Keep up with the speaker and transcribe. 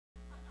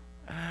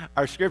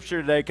Our scripture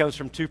today comes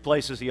from two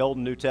places, the Old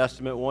and New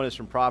Testament. One is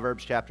from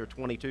Proverbs chapter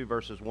 22,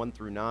 verses 1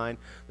 through 9.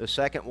 The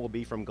second will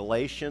be from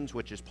Galatians,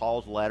 which is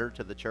Paul's letter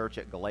to the church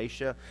at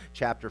Galatia,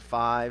 chapter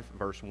 5,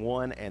 verse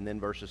 1, and then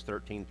verses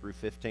 13 through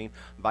 15.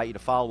 I invite you to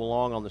follow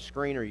along on the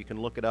screen, or you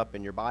can look it up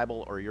in your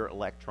Bible or your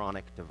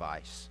electronic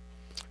device.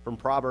 From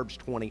Proverbs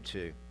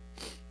 22,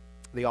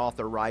 the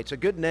author writes, "A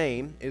good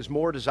name is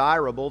more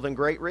desirable than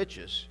great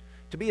riches.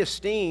 To be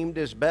esteemed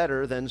is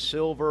better than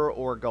silver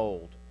or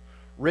gold.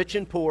 Rich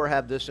and poor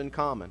have this in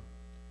common: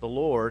 the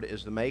Lord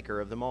is the maker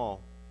of them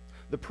all.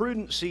 The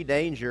prudent see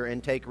danger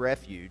and take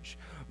refuge,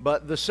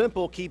 but the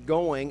simple keep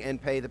going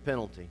and pay the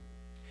penalty.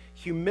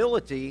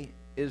 Humility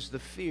is the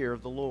fear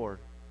of the Lord.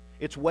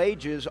 Its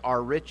wages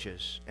are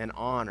riches and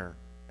honor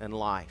and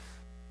life.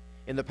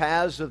 In the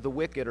paths of the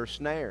wicked are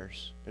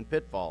snares and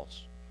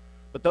pitfalls,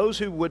 but those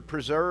who would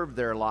preserve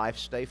their life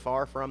stay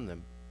far from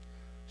them.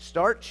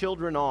 Start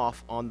children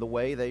off on the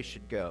way they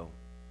should go,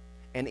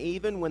 and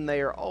even when they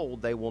are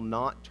old, they will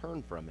not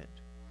turn from it.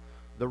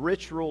 The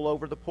rich rule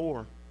over the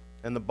poor,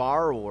 and the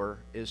borrower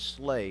is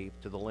slave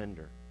to the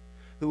lender.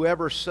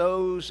 Whoever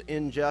sows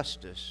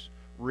injustice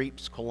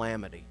reaps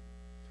calamity,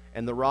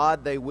 and the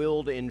rod they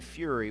wield in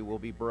fury will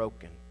be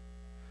broken.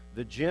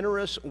 The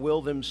generous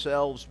will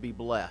themselves be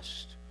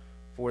blessed,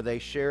 for they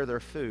share their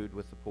food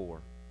with the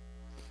poor."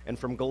 And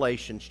from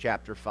Galatians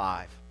chapter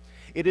 5,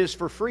 "It is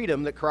for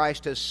freedom that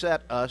Christ has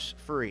set us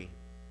free.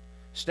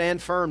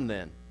 Stand firm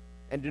then,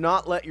 and do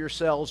not let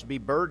yourselves be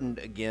burdened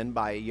again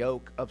by a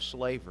yoke of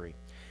slavery.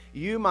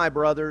 You, my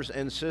brothers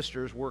and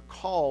sisters, were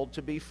called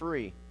to be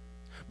free.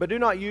 But do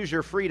not use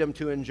your freedom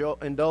to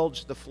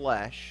indulge the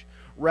flesh.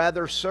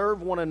 Rather,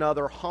 serve one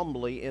another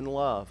humbly in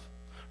love.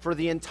 For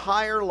the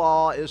entire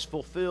law is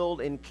fulfilled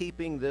in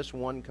keeping this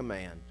one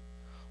command: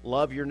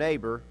 love your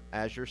neighbor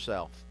as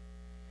yourself.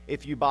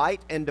 If you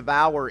bite and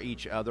devour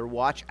each other,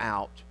 watch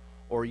out,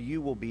 or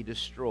you will be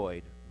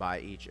destroyed by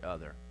each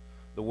other."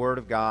 The word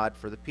of God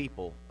for the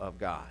people of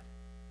God.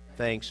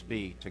 Thanks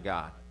be to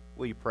God.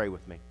 Will you pray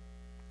with me?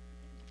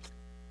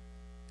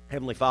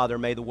 Heavenly Father,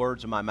 may the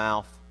words of my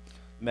mouth,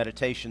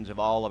 meditations of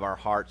all of our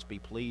hearts be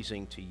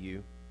pleasing to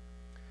you.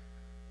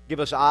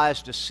 Give us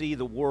eyes to see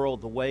the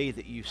world the way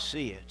that you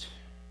see it.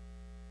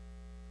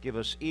 Give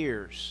us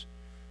ears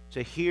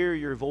to hear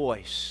your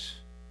voice.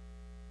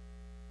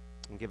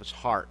 And give us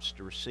hearts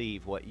to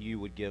receive what you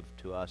would give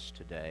to us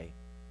today.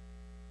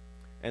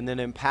 And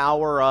then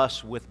empower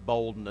us with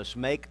boldness.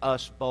 Make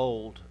us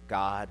bold,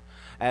 God,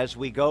 as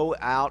we go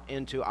out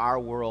into our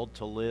world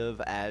to live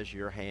as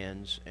your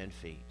hands and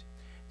feet.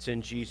 It's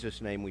in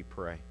Jesus' name we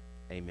pray.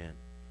 Amen.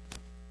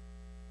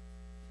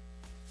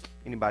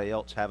 Anybody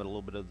else having a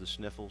little bit of the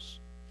sniffles?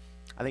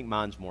 I think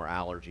mine's more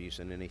allergies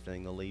than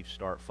anything. The leaves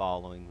start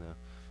falling, the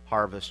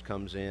harvest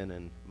comes in,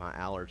 and my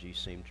allergies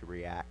seem to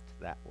react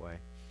that way.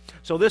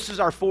 So this is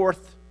our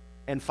fourth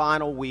and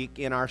final week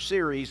in our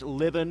series,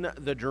 Livin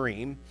the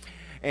Dream.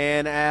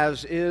 And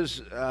as is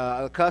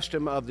a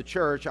custom of the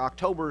church,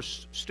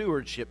 October's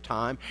stewardship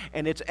time,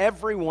 and it's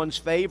everyone's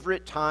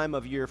favorite time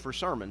of year for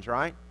sermons,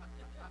 right?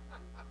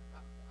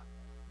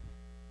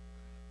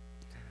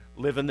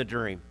 Livin the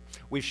Dream.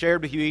 We've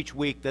shared with you each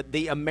week that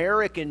the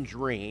American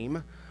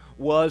dream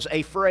was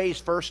a phrase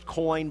first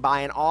coined by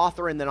an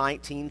author in the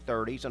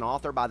 1930s, an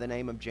author by the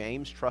name of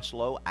James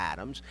Truslow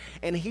Adams,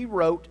 and he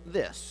wrote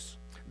this: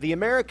 "The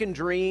American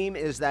dream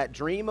is that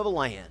dream of a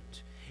land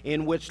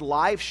in which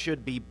life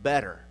should be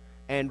better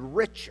and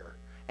richer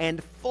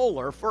and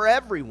fuller for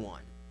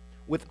everyone,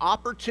 with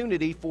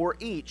opportunity for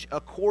each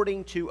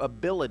according to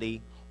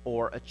ability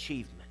or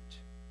achievement."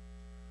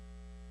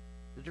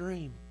 The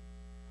dream.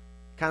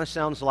 Kind of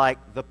sounds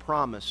like the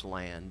promised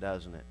land,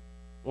 doesn't it?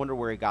 Wonder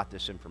where he got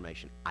this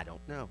information. I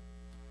don't know.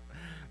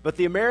 But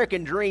the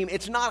American dream,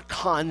 it's not a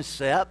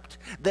concept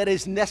that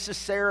is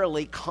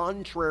necessarily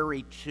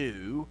contrary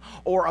to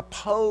or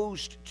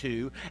opposed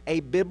to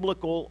a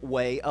biblical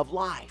way of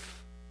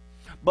life.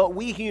 But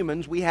we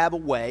humans, we have a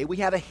way, we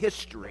have a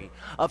history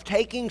of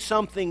taking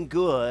something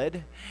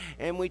good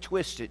and we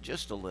twist it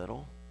just a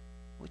little.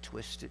 We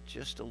twist it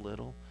just a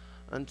little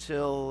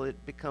until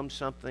it becomes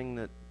something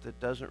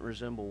that doesn't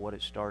resemble what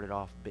it started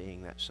off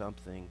being, that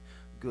something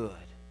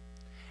good.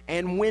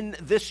 And when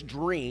this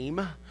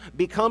dream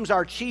becomes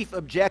our chief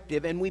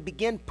objective and we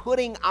begin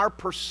putting our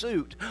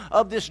pursuit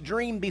of this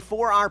dream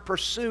before our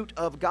pursuit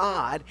of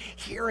God,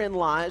 herein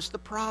lies the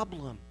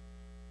problem.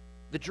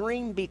 The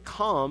dream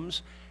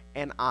becomes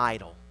an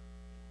idol,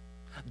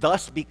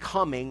 thus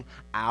becoming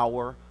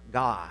our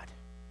God.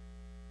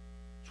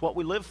 It's what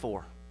we live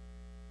for.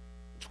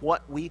 It's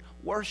what we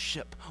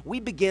worship. We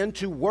begin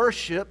to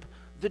worship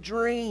the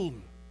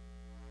dream.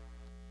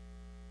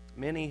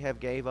 Many have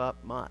gave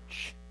up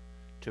much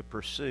to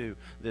pursue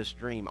this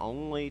dream,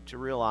 only to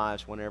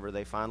realize whenever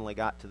they finally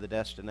got to the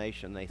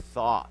destination they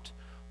thought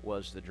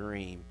was the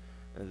dream,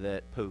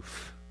 that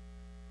poof,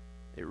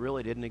 it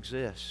really didn't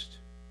exist.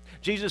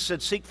 Jesus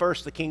said, seek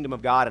first the kingdom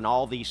of God and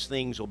all these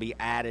things will be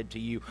added to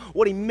you.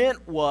 What he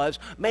meant was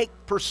make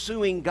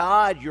pursuing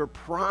God your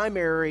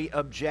primary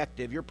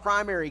objective, your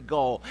primary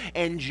goal.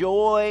 And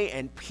joy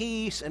and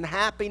peace and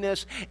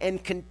happiness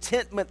and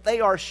contentment,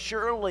 they are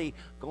surely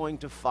going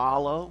to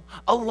follow,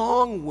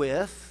 along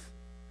with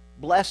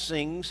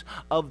blessings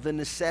of the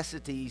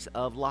necessities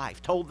of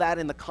life. Told that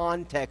in the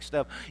context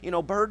of,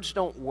 birds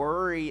don't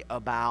worry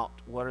about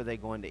what are they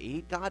going to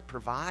eat. God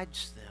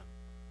provides them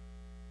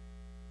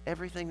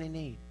everything they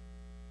need.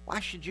 Why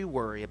should you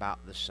worry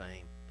about the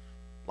same?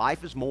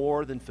 Life is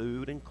more than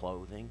food and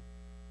clothing.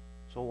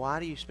 So why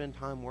do you spend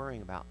time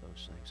worrying about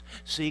those things?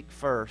 Seek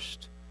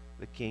first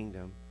the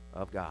kingdom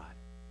of God.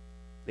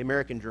 The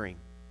American dream.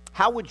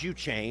 How would you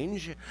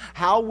change?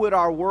 How would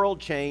our world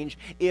change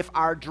if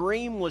our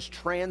dream was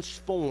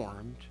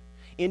transformed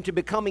into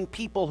becoming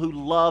people who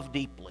love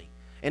deeply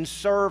and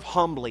serve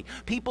humbly,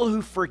 people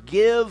who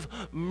forgive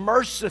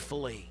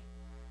mercifully,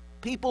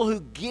 people who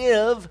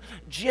give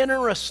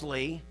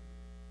generously,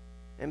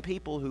 and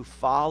people who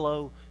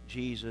follow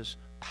Jesus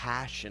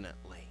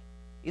passionately?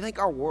 You think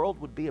our world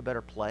would be a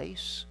better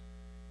place?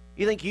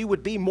 You think you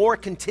would be more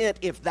content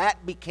if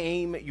that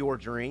became your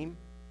dream?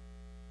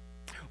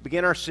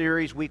 Begin our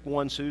series, week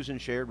 1, Susan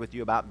shared with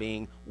you about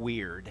being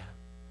weird,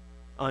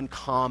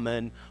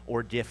 uncommon,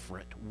 or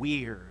different.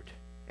 Weird.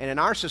 And in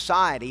our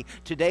society,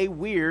 today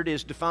weird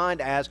is defined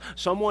as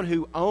someone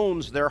who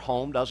owns their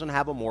home, doesn't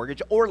have a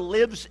mortgage, or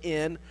lives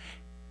in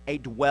a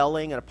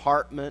dwelling, an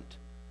apartment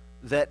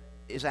that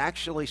is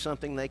actually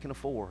something they can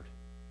afford.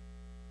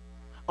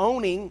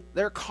 Owning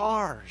their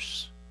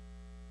cars,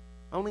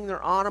 owning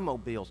their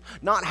automobiles,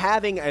 not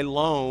having a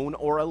loan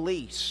or a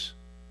lease,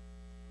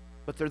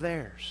 but they're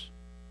theirs.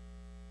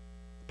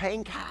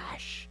 Paying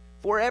cash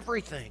for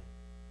everything.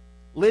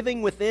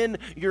 Living within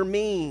your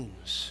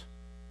means.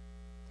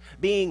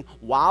 Being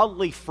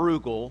wildly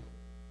frugal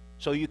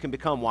so you can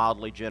become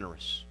wildly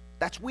generous.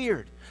 That's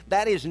weird.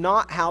 That is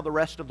not how the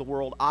rest of the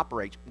world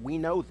operates. We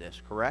know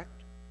this, correct?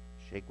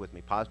 Shake with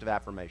me. Positive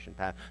affirmation.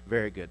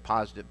 Very good.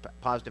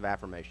 Positive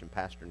affirmation.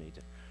 Pastor needs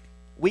it.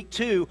 Week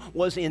 2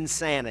 was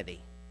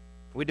insanity.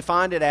 We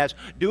defined it as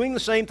doing the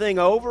same thing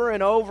over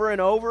and over and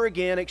over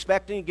again,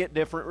 expecting to get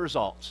different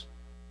results.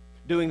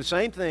 Doing the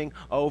same thing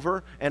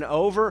over and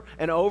over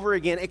and over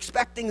again,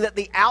 expecting that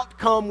the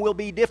outcome will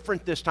be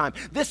different this time.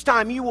 This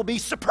time you will be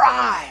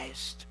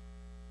surprised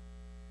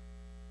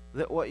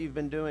that what you've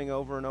been doing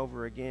over and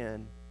over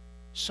again,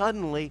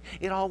 suddenly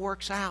it all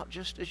works out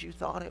just as you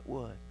thought it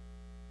would.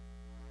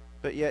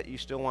 But yet you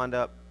still wind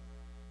up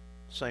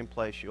the same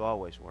place you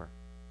always were.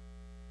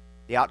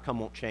 The outcome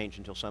won't change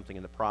until something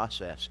in the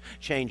process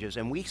changes.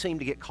 And we seem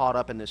to get caught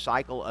up in this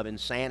cycle of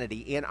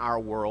insanity in our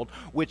world,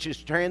 which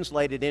is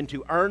translated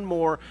into earn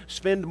more,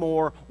 spend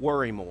more,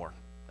 worry more.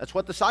 That's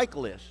what the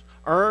cycle is.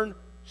 Earn,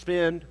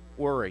 spend,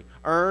 worry.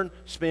 Earn,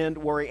 spend,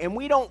 worry. And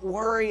we don't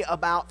worry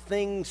about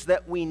things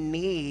that we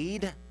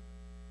need.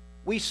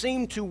 We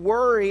seem to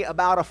worry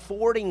about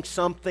affording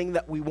something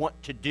that we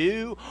want to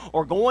do,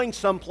 or going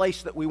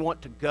someplace that we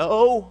want to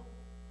go,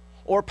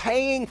 or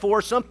paying for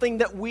something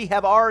that we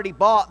have already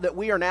bought that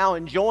we are now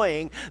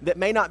enjoying that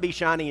may not be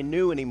shiny and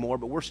new anymore,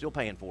 but we're still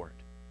paying for it.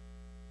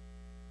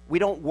 We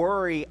don't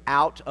worry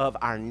out of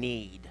our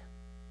need.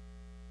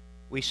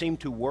 We seem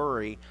to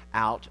worry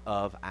out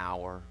of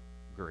our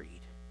greed.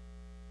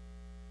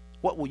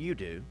 What will you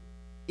do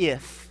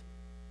if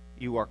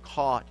you are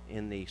caught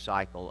in the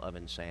cycle of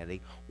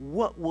insanity?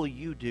 What will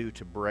you do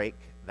to break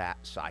that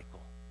cycle?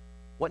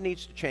 What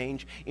needs to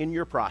change in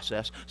your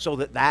process so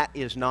that that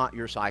is not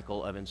your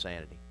cycle of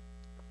insanity?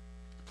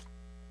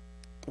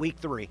 Week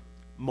 3,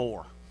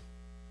 more.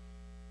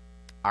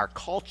 Our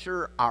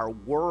culture, our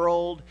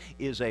world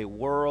is a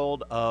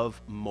world of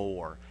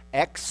more.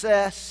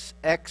 Excess,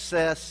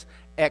 excess,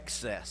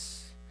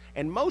 excess.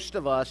 And most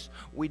of us,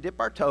 we dip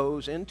our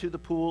toes into the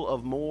pool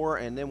of more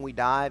and then we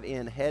dive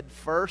in head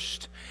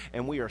first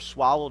and we are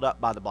swallowed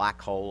up by the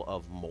black hole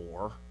of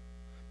more.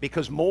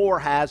 Because more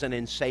has an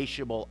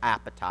insatiable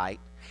appetite.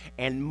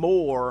 And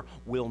more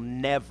will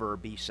never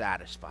be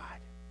satisfied.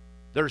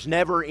 There's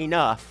never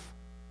enough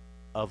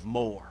of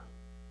more.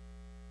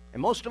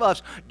 And most of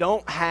us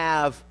don't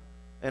have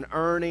an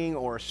earning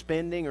or a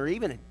spending or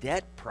even a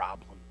debt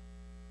problem.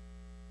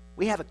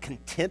 We have a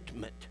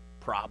contentment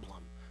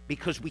problem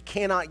because we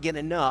cannot get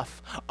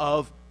enough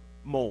of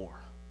more.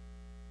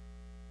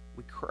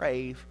 We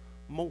crave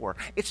more.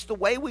 It's the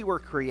way we were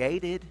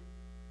created.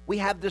 We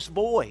have this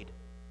void.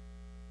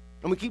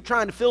 And we keep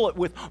trying to fill it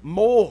with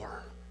more.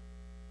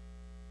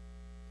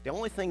 The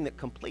only thing that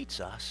completes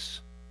us,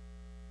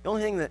 the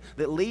only thing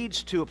that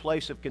leads to a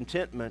place of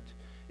contentment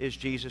is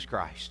Jesus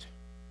Christ.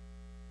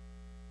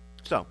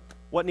 So,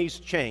 what needs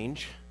to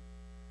change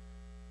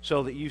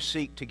so that you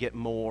seek to get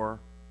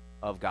more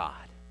of God?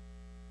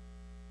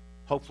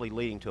 Hopefully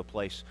leading to a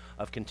place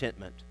of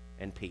contentment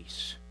and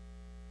peace.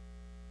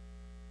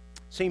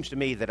 It seems to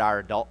me that our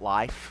adult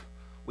life,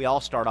 we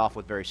all start off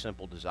with very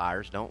simple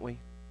desires, don't we?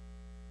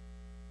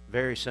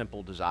 Very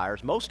simple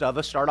desires. Most of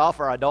us start off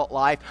our adult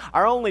life,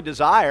 our only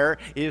desire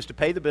is to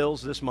pay the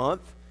bills this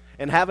month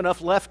and have enough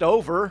left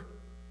over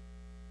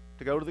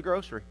to go to the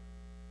grocery.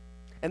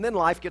 And then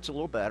life gets a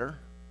little better,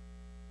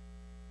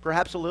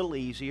 perhaps a little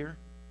easier,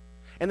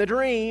 and the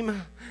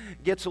dream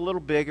gets a little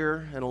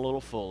bigger and a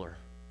little fuller.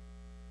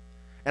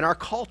 And our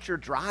culture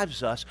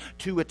drives us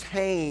to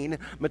attain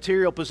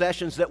material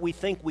possessions that we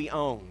think we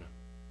own.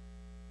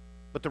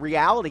 But the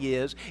reality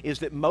is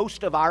that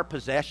most of our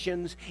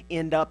possessions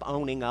end up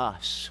owning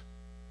us.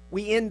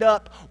 We end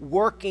up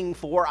working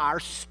for our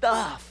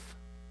stuff.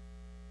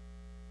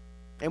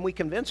 And we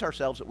convince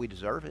ourselves that we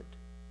deserve it.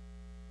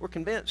 We're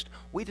convinced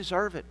we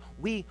deserve it.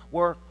 We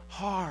work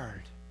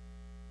hard.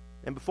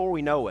 And before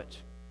we know it,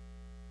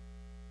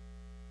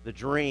 the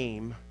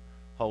dream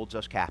holds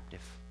us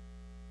captive.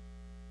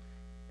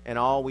 And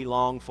all we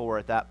long for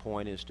at that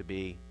point is to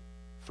be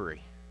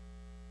free.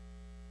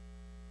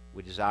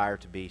 We desire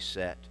to be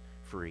set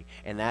free.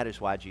 And that is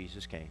why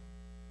Jesus came,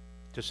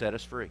 to set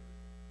us free.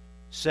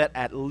 Set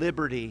at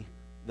liberty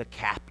the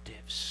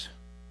captives.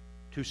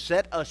 To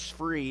set us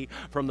free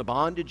from the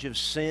bondage of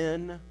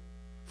sin,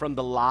 from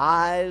the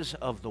lies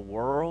of the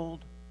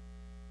world,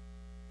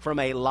 from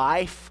a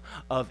life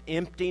of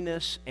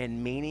emptiness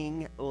and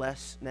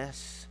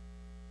meaninglessness.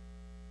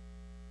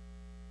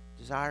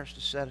 Desires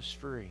to set us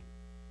free.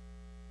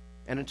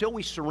 And until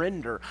we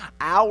surrender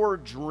our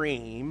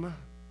dream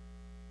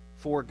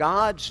for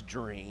God's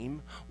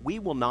dream, we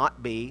will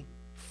not be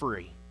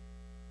free.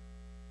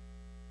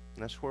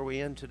 And that's where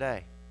we end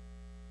today.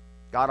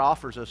 God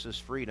offers us this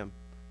freedom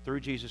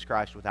through Jesus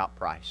Christ without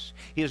price.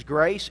 His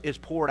grace is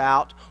poured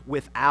out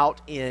without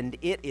end.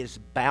 It is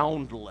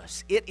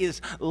boundless. It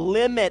is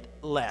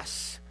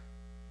limitless.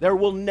 There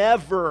will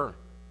never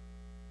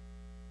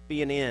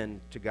be an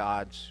end to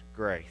God's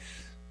grace.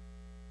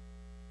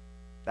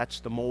 That's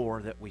the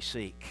more that we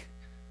seek.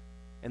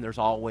 And there's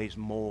always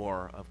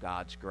more of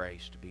God's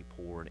grace to be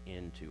poured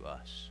into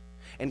us.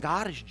 And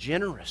God is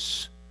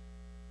generous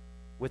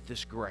with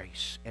this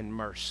grace and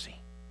mercy.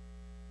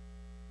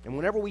 And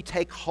whenever we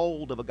take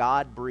hold of a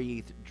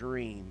God-breathed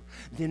dream,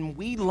 then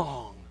we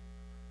long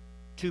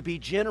to be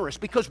generous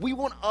because we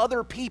want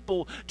other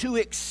people to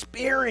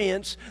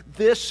experience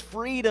this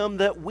freedom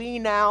that we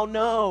now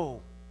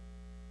know.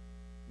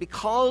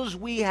 Because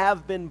we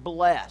have been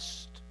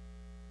blessed,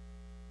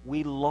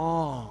 we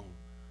long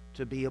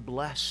to be a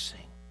blessing.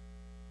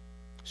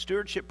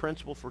 Stewardship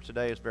principle for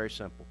today is very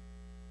simple.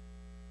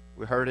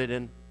 We heard it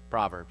in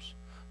Proverbs.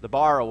 The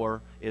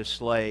borrower is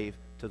slave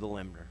to the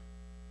lender.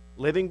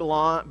 Living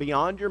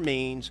beyond your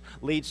means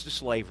leads to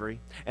slavery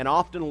and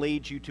often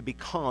leads you to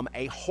become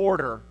a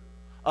hoarder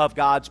of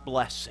God's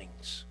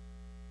blessings.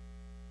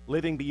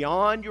 Living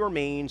beyond your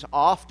means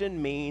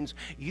often means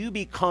you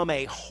become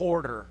a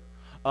hoarder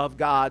of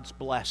God's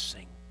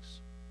blessings.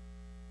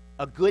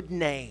 A good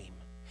name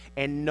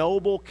and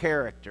noble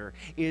character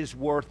is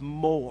worth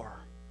more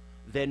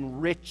than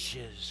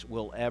riches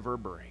will ever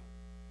bring.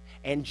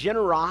 And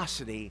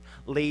generosity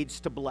leads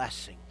to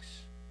blessings.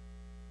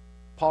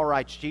 Paul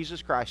writes,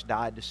 Jesus Christ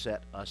died to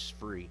set us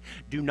free.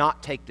 Do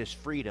not take this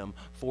freedom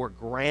for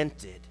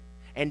granted.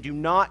 And do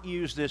not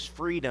use this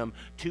freedom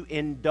to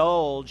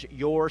indulge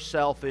your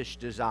selfish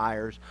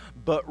desires,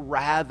 but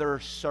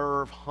rather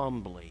serve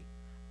humbly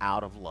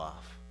out of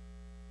love.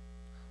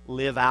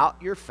 Live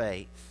out your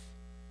faith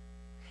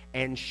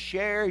and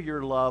share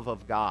your love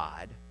of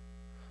God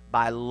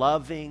by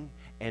loving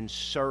and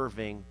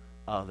serving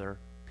other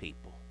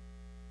people.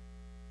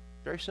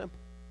 Very simple.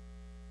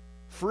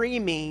 Free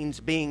means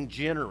being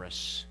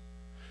generous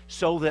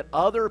so that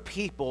other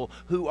people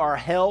who are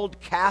held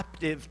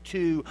captive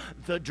to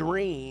the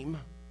dream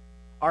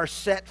are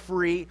set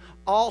free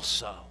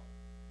also.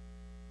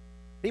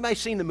 Anybody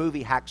seen the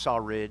movie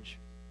Hacksaw Ridge?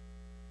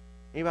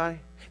 Anybody?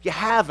 If you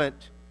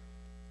haven't,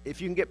 if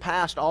you can get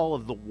past all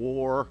of the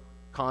war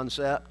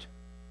concept,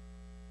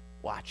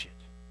 watch it.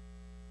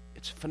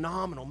 It's a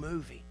phenomenal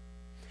movie.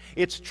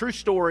 It's a true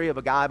story of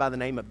a guy by the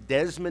name of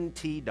Desmond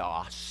T.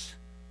 Doss.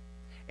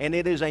 And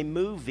it is a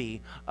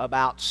movie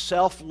about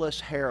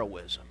selfless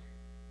heroism.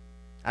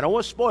 I don't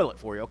want to spoil it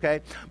for you, okay?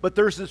 But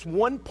there's this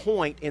one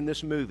point in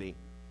this movie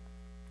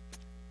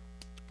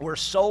where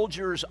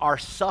soldiers are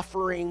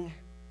suffering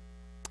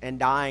and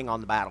dying on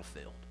the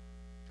battlefield.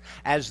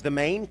 As the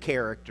main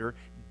character,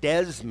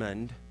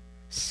 Desmond,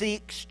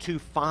 seeks to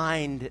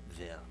find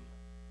them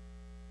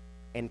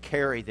and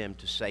carry them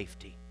to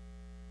safety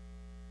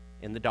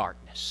in the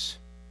darkness.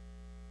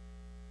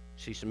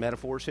 See some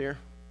metaphors here?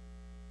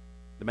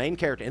 The main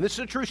character, and this is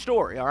a true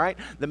story, all right?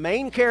 The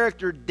main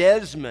character,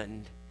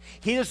 Desmond,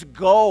 his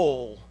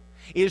goal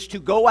is to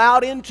go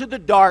out into the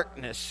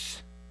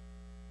darkness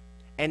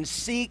and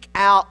seek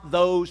out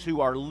those who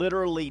are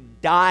literally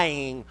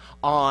dying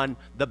on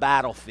the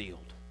battlefield.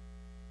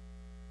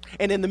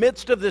 And in the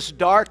midst of this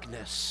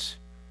darkness,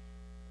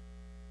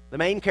 the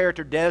main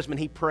character, Desmond,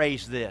 he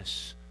prays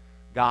this: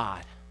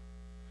 God,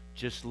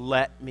 just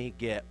let me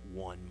get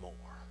one more.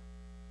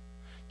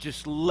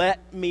 Just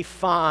let me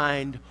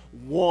find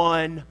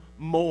one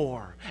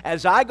more.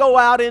 As I go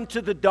out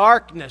into the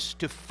darkness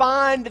to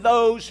find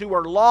those who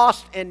are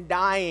lost and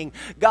dying,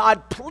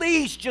 God,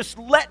 please just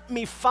let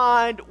me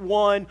find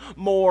one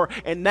more.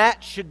 And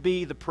that should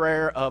be the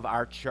prayer of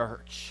our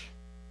church.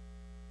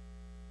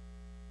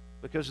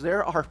 Because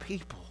there are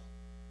people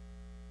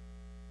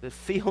that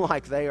feel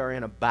like they are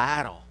in a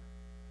battle.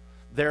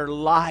 Their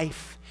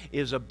life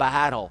is a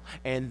battle,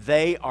 and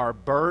they are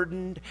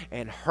burdened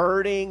and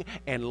hurting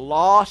and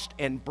lost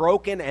and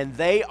broken, and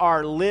they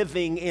are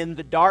living in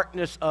the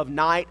darkness of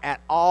night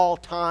at all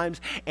times,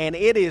 and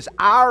it is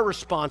our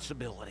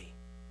responsibility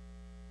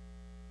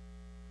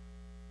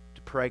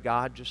to pray,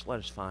 God, just let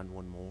us find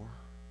one more.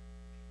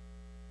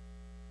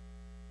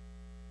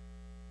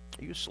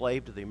 Are you a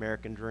slave to the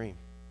American dream?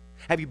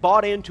 Have you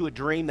bought into a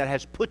dream that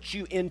has put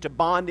you into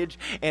bondage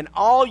and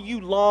all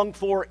you long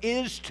for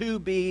is to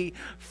be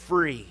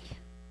free?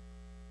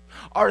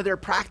 Are there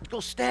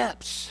practical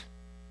steps?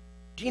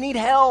 Do you need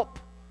help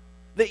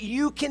that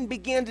you can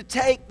begin to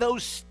take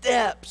those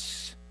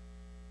steps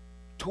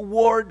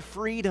toward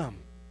freedom?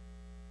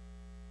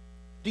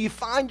 Do you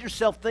find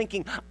yourself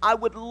thinking, I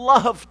would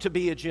love to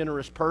be a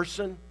generous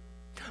person,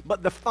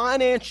 but the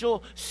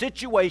financial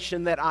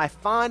situation that I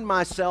find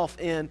myself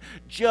in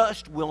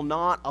just will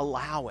not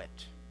allow it?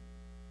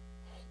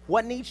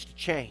 What needs to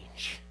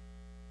change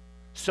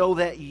so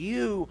that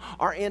you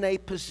are in a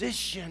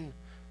position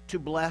to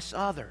bless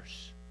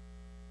others?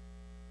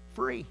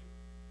 Free.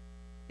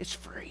 It's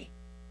free.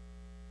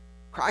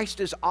 Christ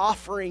is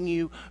offering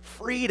you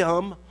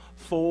freedom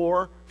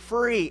for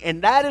free.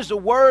 And that is a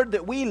word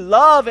that we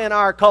love in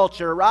our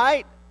culture,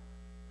 right?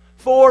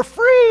 For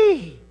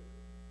free.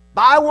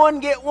 Buy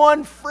one, get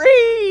one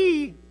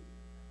free.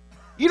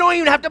 You don't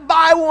even have to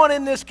buy one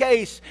in this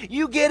case.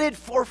 You get it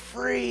for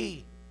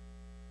free.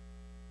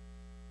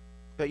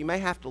 But you may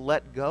have to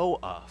let go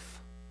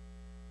of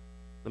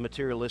the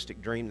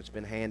materialistic dream that's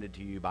been handed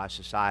to you by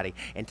society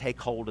and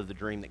take hold of the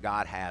dream that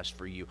God has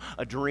for you.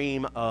 A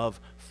dream of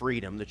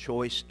freedom. The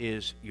choice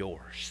is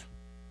yours.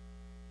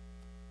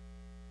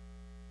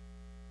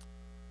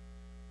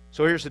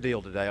 So here's the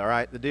deal today, all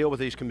right? The deal with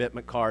these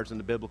commitment cards and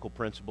the biblical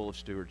principle of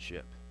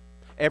stewardship.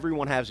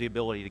 Everyone has the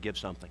ability to give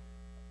something.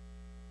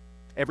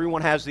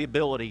 Everyone has the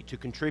ability to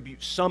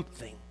contribute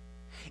something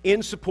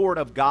in support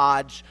of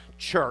God's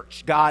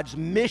church, God's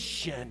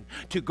mission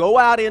to go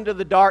out into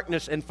the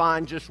darkness and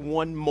find just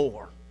one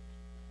more.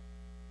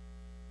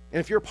 And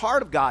if you're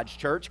part of God's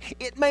church,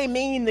 it may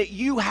mean that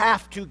you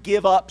have to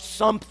give up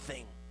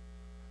something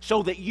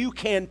so that you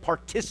can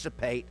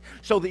participate,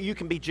 so that you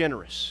can be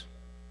generous.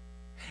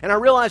 And I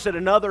realize that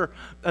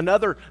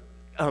another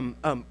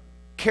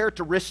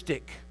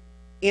characteristic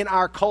in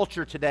our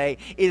culture today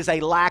is a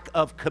lack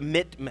of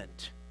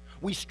commitment.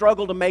 We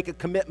struggle to make a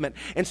commitment.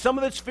 And some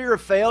of it's fear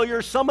of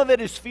failure, some of it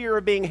is fear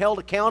of being held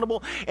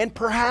accountable, and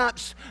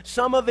perhaps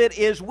some of it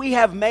is we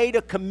have made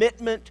a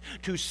commitment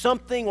to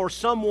something or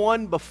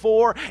someone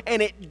before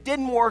and it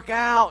didn't work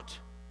out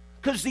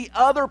because the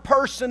other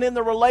person in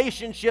the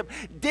relationship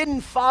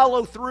didn't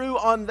follow through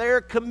on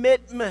their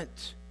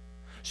commitment.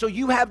 So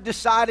you have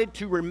decided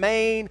to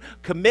remain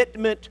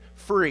commitment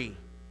free.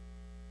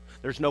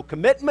 There's no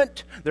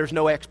commitment, there's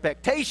no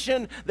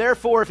expectation,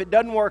 therefore if it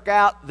doesn't work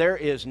out, there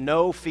is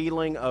no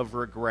feeling of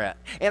regret.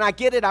 And I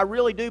get it, I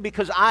really do,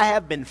 because I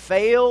have been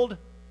failed,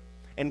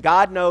 and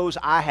God knows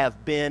I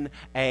have been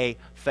a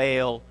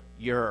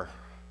failure.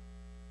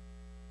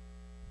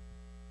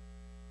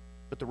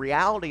 But the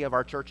reality of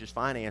our church's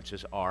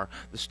finances are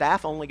the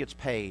staff only gets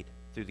paid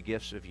through the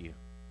gifts of you.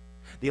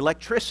 The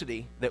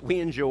electricity that we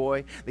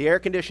enjoy, the air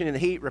conditioning and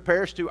the heat,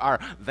 repairs to our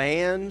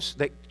vans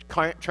that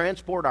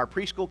transport our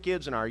preschool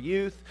kids and our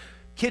youth,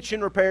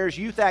 kitchen repairs,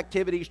 youth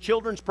activities,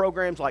 children's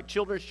programs like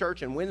Children's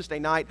Church and Wednesday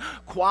night,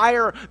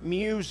 choir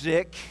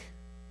music,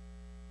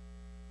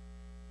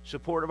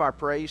 support of our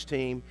praise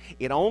team.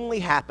 It only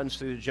happens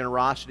through the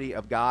generosity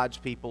of God's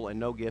people, and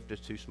no gift is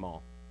too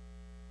small.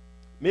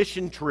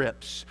 Mission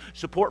trips,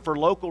 support for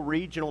local,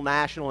 regional,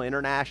 national, and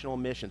international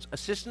missions,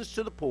 assistance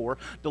to the poor,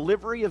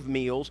 delivery of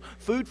meals,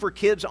 food for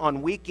kids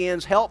on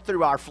weekends, help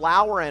through our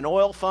flour and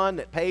oil fund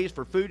that pays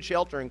for food,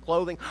 shelter, and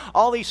clothing.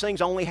 All these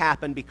things only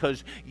happen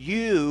because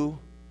you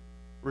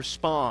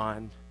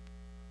respond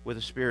with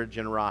a spirit of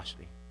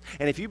generosity.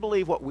 And if you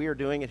believe what we are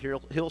doing at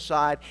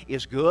Hillside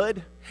is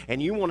good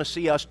and you want to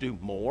see us do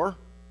more,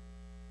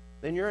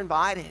 then you're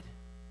invited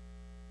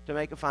to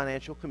make a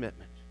financial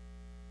commitment.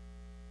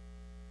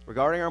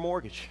 Regarding our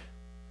mortgage,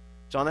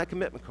 it's on that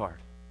commitment card.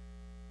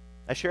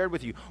 I shared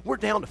with you, we're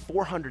down to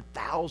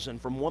 $400,000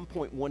 from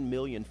 $1.1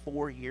 million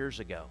 4 years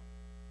ago.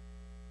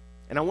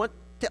 And I want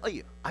to tell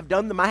you, I've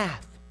done the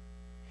math.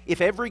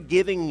 If every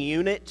giving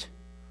unit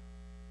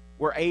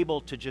were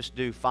able to just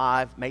do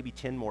 $5, maybe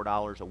 $10 more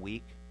a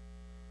week,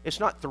 it's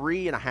not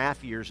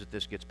 3.5 years that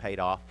this gets paid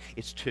off,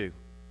 it's 2.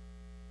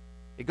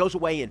 It goes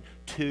away in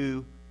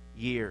 2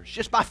 years,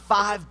 just by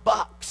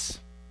 $5.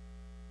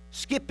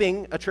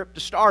 Skipping a trip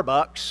to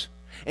Starbucks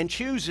and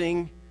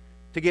choosing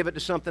to give it to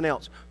something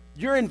else.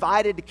 You're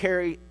invited to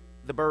carry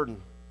the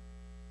burden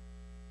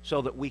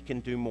so that we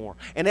can do more.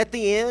 And at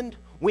the end,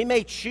 We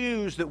may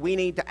choose that we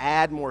need to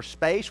add more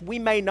space. We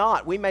may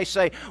not. We may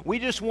say, we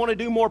just want to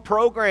do more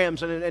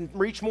programs and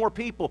reach more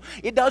people.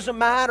 It doesn't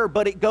matter,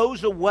 but it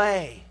goes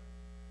away.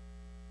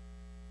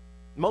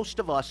 Most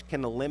of us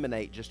can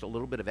eliminate just a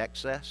little bit of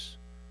excess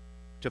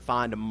to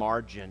find a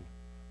margin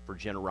for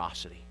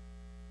generosity.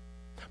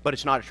 But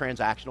it's not a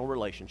transactional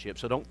relationship.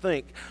 So don't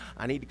think,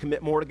 I need to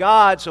commit more to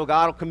God so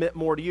God will commit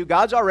more to you.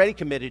 God's already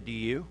committed to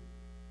you.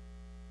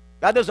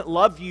 God doesn't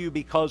love you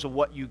because of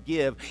what you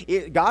give.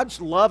 God's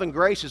love and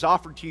grace is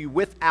offered to you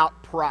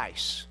without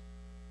price.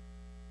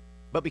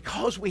 But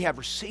because we have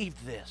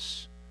received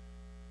this,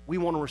 we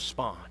want to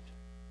respond.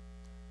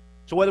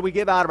 So whether we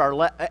give out of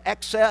our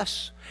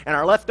excess and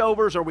our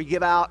leftovers or we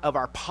give out of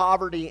our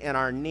poverty and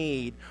our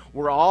need,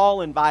 we're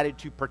all invited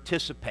to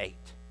participate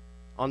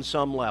on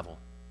some level.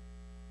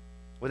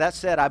 With that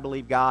said, I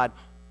believe God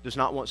does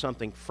not want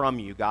something from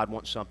you. God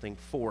wants something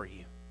for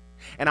you.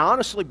 And I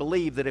honestly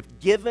believe that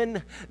if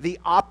given the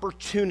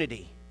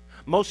opportunity,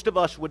 most of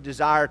us would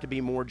desire to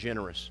be more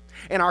generous.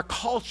 And our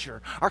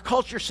culture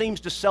seems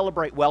to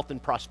celebrate wealth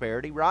and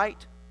prosperity, right?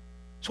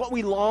 It's what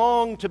we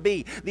long to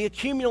be, the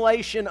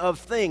accumulation of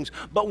things.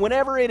 But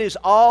whenever it is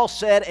all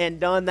said and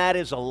done, that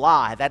is a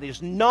lie. That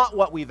is not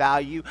what we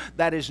value.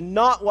 That is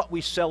not what we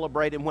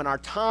celebrate. And when our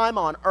time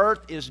on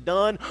earth is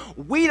done,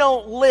 we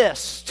don't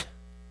list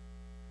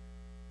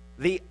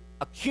the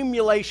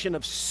accumulation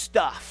of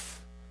stuff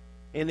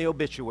in the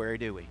obituary,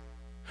 do we?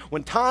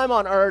 When time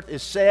on earth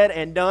is said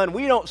and done,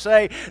 we don't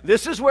say,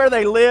 this is where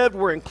they lived.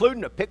 We're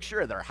including a picture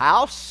of their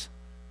house.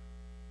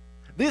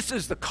 This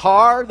is the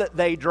car that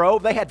they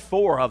drove. They had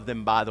 4 of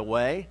them, by the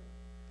way.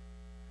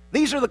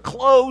 These are the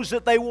clothes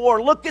that they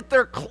wore. Look at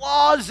their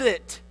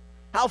closet.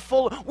 How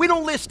full. We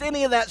don't list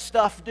any of that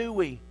stuff, do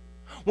we?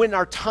 When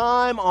our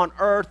time on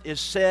earth is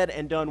said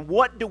and done,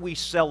 what do we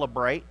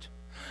celebrate?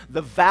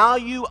 The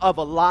value of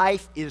a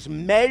life is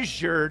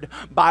measured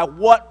by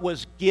what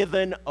was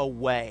given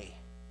away.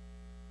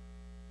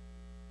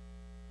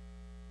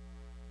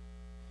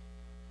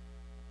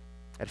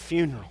 At a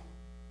funeral,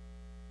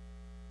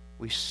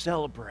 we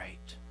celebrate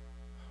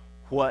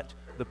what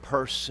the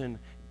person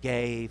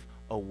gave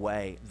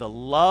away. The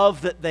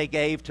love that they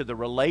gave to the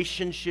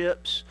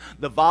relationships,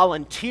 the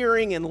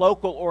volunteering in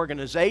local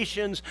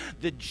organizations,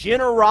 the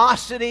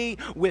generosity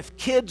with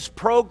kids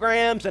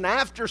programs and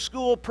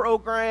after-school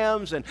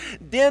programs and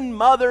den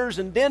mothers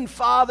and den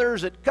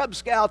fathers at Cub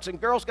Scouts and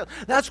Girl Scouts.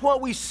 That's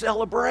what we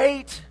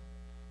celebrate.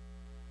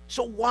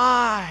 So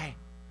why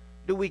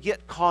do we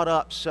get caught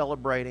up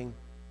celebrating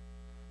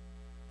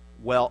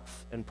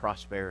wealth and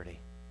prosperity?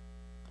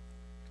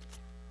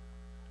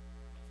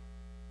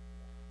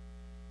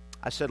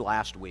 I said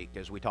last week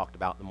as we talked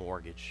about the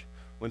mortgage,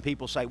 when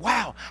people say,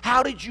 wow,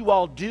 how did you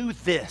all do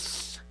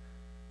this?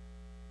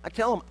 I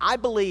tell them, I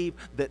believe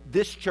that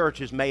this church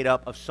is made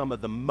up of some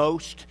of the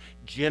most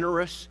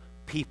generous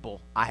people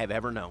I have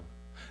ever known.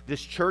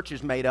 This church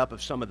is made up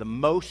of some of the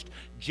most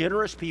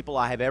generous people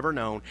I have ever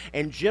known,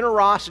 and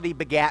generosity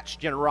begats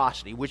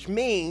generosity, which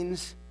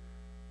means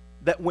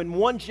that when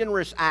one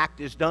generous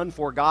act is done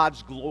for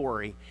God's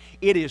glory,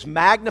 it is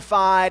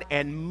magnified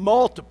and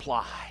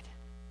multiplied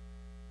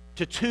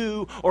to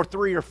 2 or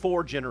 3 or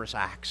 4 generous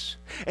acts.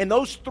 And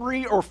those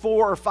 3 or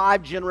 4 or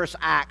 5 generous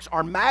acts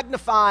are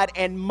magnified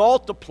and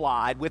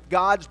multiplied with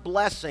God's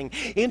blessing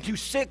into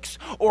 6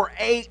 or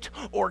 8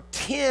 or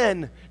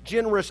 10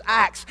 generous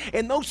acts.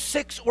 And those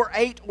 6 or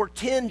 8 or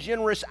 10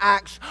 generous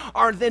acts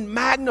are then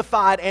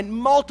magnified and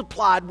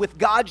multiplied with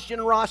God's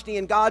generosity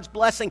and God's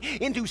blessing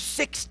into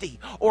 60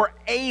 or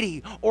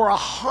 80 or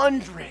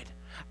 100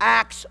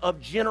 acts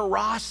of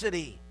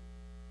generosity.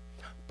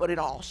 But it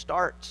all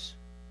starts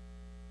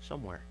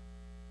somewhere.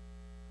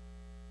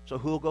 So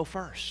who will go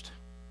first?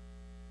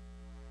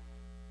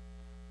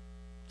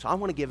 So I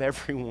want to give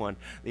everyone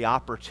the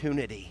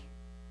opportunity.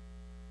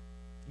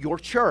 Your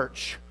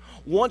church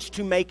wants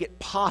to make it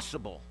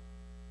possible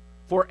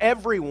for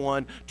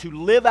everyone to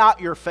live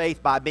out your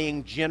faith by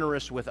being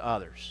generous with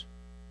others.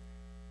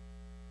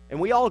 And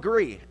we all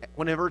agree,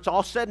 whenever it's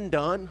all said and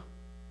done,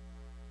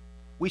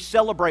 we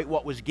celebrate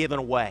what was given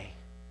away,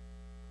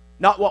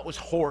 not what was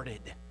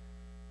hoarded.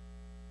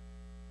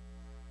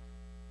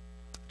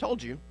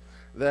 Told you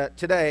that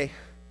today,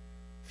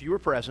 if you were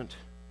present,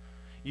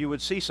 you would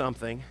see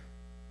something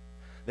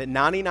that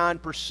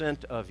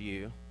 99% of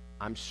you,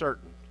 I'm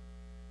certain,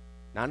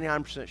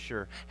 99%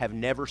 sure, have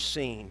never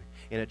seen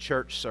in a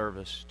church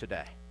service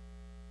today.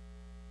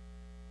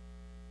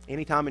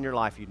 Any time in your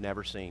life you've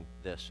never seen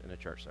this in a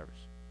church service.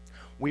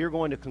 We are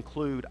going to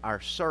conclude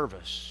our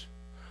service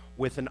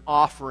with an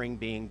offering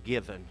being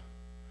given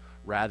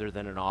rather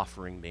than an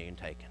offering being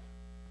taken.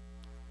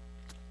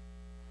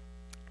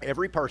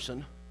 Every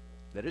person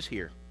that is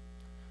here,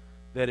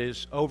 that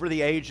is over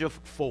the age of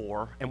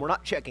 4, and we're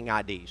not checking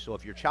IDs, so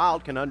if your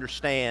child can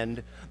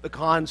understand the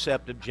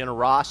concept of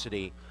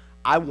generosity,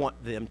 I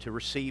want them to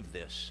receive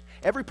this.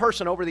 Every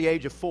person over the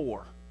age of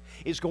 4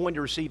 is going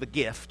to receive a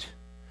gift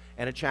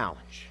and a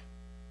challenge.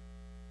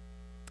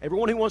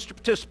 Everyone who wants to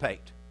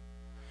participate,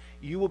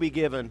 you will be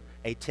given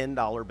a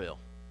 $10 bill.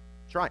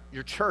 That's right.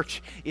 Your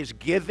church is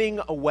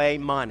giving away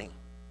money.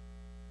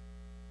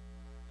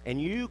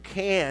 And you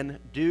can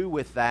do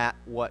with that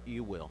what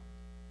you will.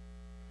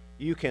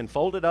 You can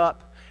fold it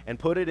up and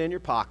put it in your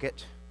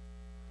pocket,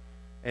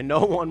 and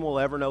no one will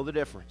ever know the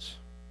difference.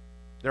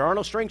 There are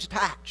no strings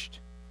attached.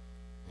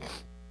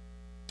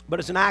 But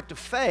as an act of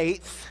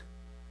faith,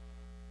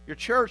 your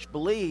church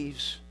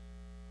believes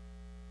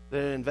that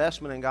an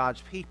investment in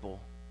God's people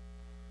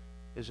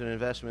is an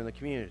investment in the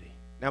community.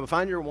 Now,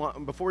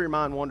 before your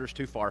mind wanders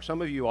too far,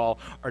 some of you all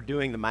are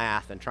doing the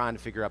math and trying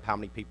to figure out how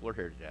many people are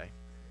here today.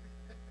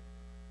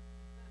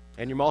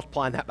 And you're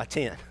multiplying that by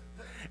 10.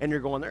 And you're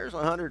going, there's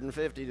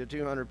 150 to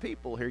 200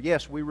 people here.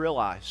 Yes, we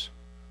realize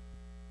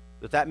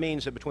that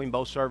means that between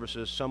both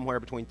services,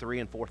 somewhere between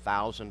 $3,000 and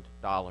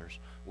 $4,000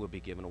 will be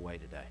given away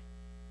today.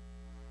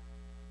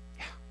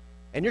 Yeah.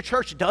 And your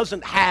church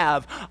doesn't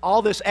have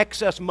all this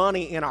excess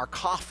money in our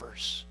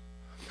coffers.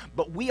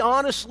 But we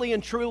honestly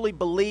and truly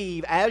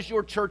believe, as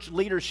your church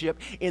leadership,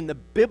 in the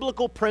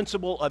biblical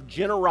principle of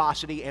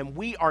generosity, and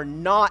we are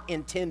not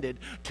intended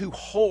to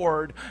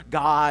hoard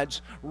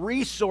God's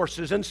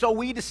resources. And so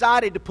we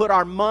decided to put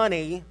our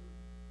money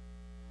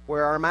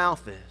where our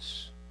mouth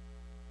is.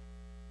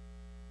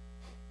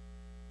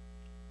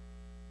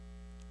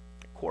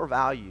 Core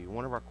value,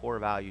 one of our core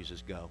values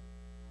is go.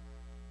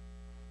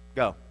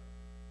 Go.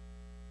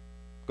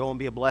 Go and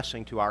be a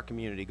blessing to our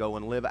community. Go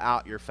and live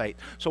out your faith.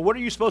 So what are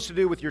you supposed to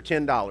do with your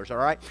 $10, all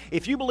right?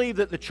 If you believe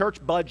that the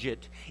church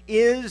budget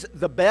is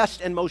the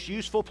best and most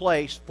useful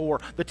place for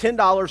the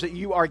 $10 that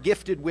you are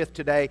gifted with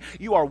today,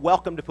 you are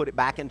welcome to put it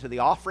back into the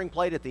offering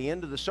plate at the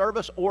end of the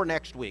service or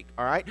next week,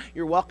 all right?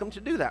 You're welcome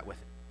to do that with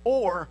it.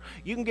 Or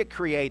you can get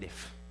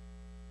creative.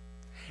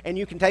 And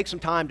you can take some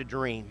time to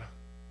dream.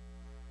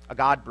 A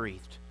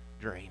God-breathed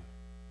dream.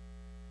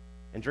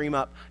 And dream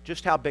up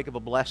just how big of a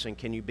blessing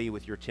can you be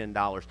with your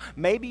 $10.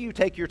 Maybe you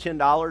take your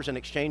 $10 and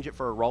exchange it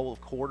for a roll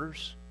of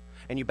quarters,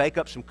 and you bake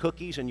up some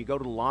cookies and you go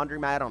to the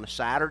laundromat on a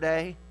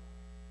Saturday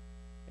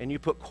and you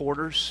put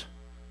quarters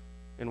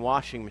in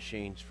washing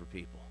machines for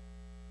people.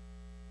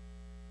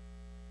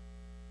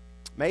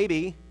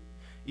 Maybe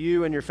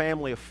you and your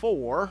family of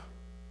 4,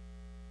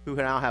 who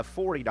now have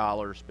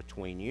 $40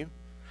 between you,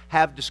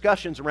 have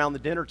discussions around the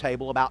dinner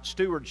table about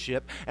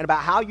stewardship and about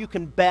how you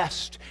can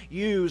best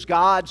use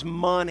God's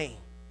money.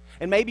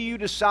 And maybe you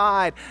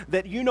decide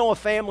that you know a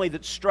family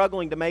that's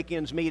struggling to make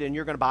ends meet and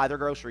you're going to buy their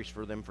groceries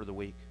for them for the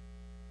week.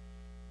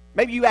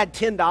 Maybe you add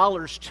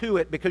 $10 to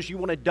it because you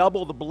want to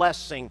double the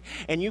blessing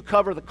and you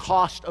cover the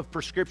cost of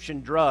prescription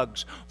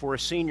drugs for a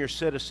senior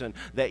citizen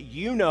that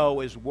you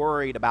know is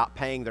worried about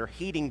paying their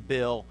heating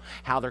bill,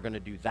 how they're going to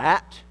do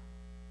that,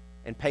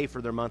 and pay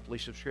for their monthly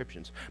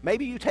subscriptions.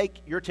 Maybe you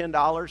take your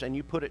 $10 and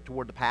you put it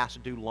toward the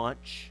past due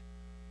lunch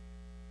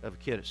of a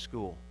kid at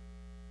school.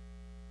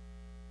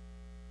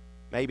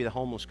 Maybe the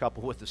homeless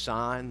couple with the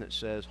sign that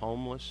says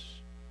homeless,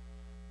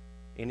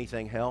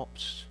 anything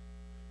helps.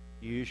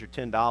 You use your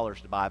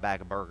 $10 to buy a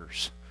bag of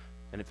burgers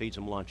and it feeds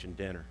them lunch and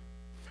dinner.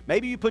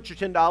 Maybe you put your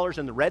 $10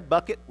 in the red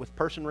bucket with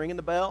person ringing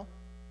the bell.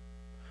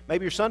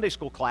 Maybe your Sunday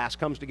school class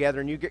comes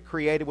together and you get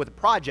creative with a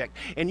project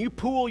and you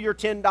pool your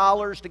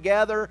 $10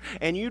 together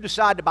and you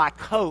decide to buy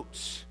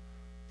coats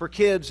for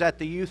kids at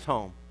the youth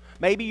home.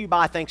 Maybe you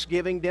buy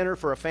Thanksgiving dinner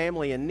for a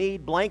family in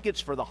need, blankets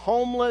for the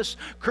homeless,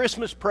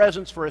 Christmas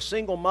presents for a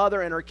single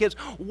mother and her kids.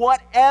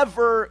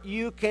 Whatever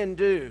you can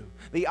do,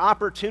 the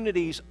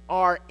opportunities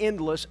are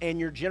endless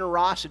and your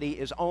generosity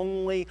is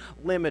only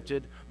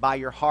limited by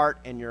your heart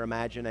and your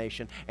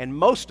imagination. And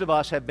most of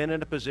us have been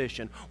in a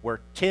position where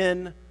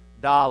 $10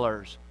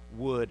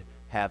 would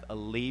have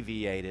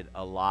alleviated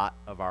a lot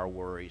of our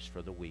worries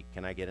for the week.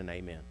 Can I get an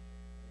amen?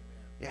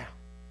 Yeah.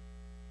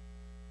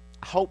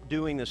 I hope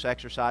doing this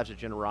exercise of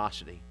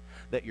generosity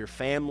that your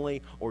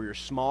family or your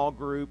small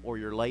group or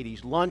your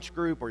ladies' lunch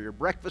group or your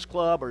breakfast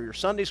club or your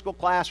Sunday school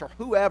class or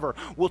whoever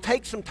will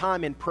take some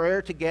time in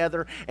prayer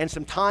together and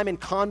some time in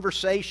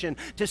conversation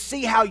to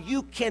see how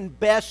you can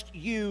best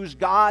use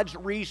God's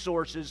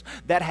resources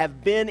that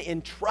have been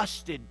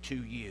entrusted to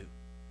you.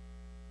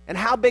 And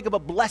how big of a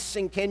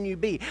blessing can you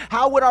be?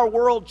 How would our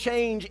world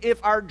change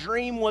if our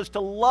dream was to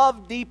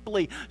love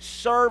deeply,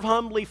 serve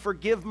humbly,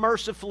 forgive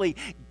mercifully,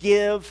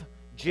 give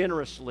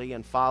generously,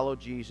 and follow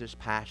Jesus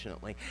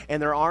passionately?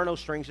 And there are no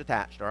strings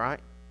attached, all right?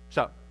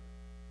 So,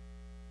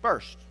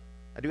 first,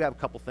 I do have a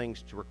couple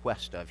things to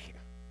request of you.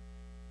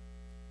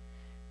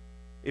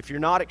 If you're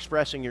not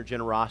expressing your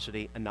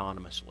generosity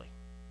anonymously,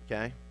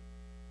 okay,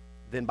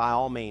 then by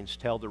all means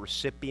tell the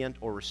recipient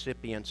or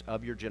recipients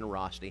of your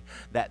generosity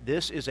that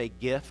this is a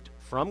gift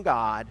from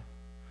God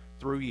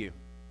through you.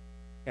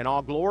 And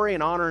all glory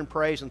and honor and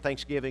praise and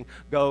thanksgiving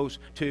goes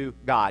to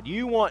God.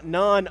 You want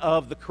none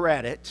of the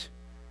credit.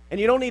 And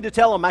you don't need to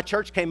tell them, my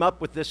church came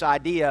up with this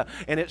idea.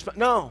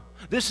 No,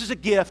 this is a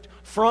gift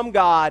from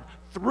God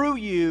through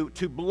you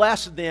to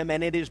bless them.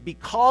 And it is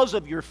because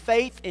of your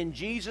faith in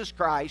Jesus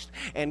Christ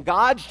and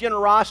God's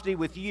generosity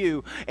with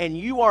you, and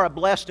you are a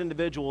blessed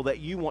individual, that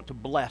you want to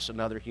bless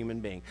another human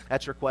being.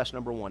 That's request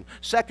number one.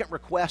 Second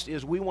request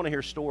is we want to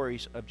hear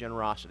stories of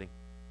generosity.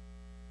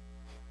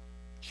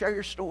 Share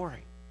your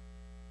story.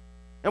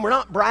 And we're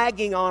not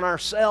bragging on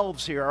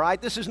ourselves here, all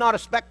right? This is not a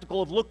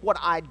spectacle of, look what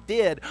I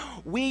did.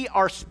 We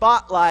are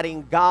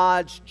spotlighting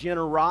God's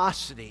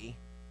generosity,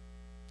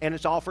 and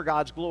it's all for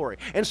God's glory.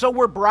 And so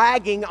we're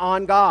bragging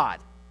on God.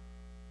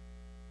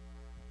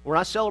 We're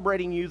not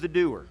celebrating you, the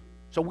doer.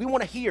 So we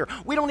want to hear.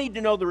 We don't need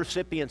to know the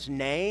recipient's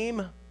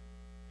name,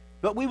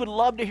 but we would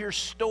love to hear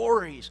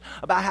stories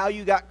about how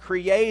you got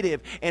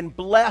creative and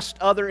blessed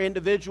other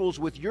individuals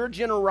with your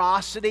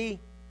generosity.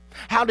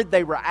 How did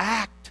they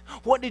react?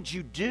 What did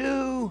you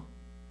do?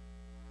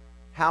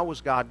 How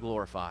was God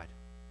glorified?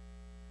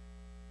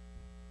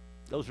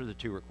 Those are the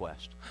two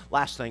requests.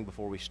 Last thing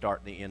before we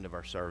start the end of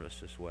our service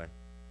this way.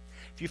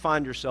 If you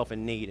find yourself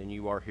in need and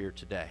you are here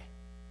today,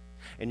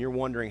 and you're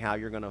wondering how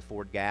you're going to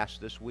afford gas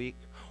this week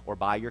or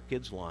buy your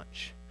kids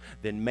lunch,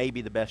 then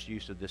maybe the best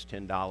use of this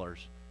 $10,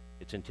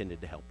 it's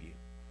intended to help you.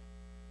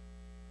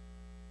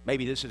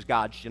 Maybe this is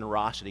God's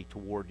generosity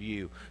toward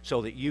you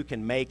so that you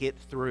can make it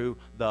through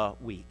the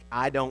week.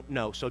 I don't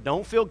know. So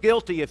don't feel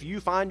guilty if you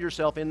find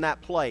yourself in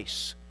that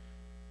place.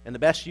 And the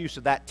best use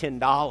of that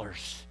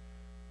 $10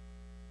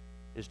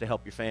 is to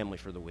help your family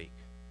for the week.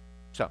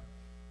 So,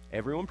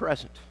 everyone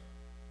present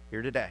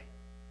here today,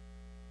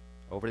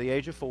 over the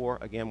age of 4,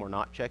 again, we're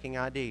not checking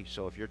ID.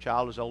 So if your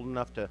child is old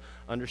enough to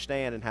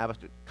understand and have a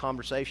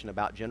conversation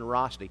about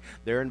generosity,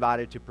 they're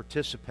invited to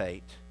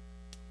participate.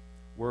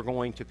 We're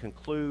going to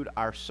conclude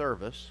our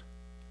service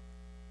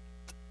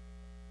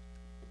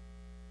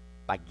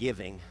by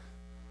giving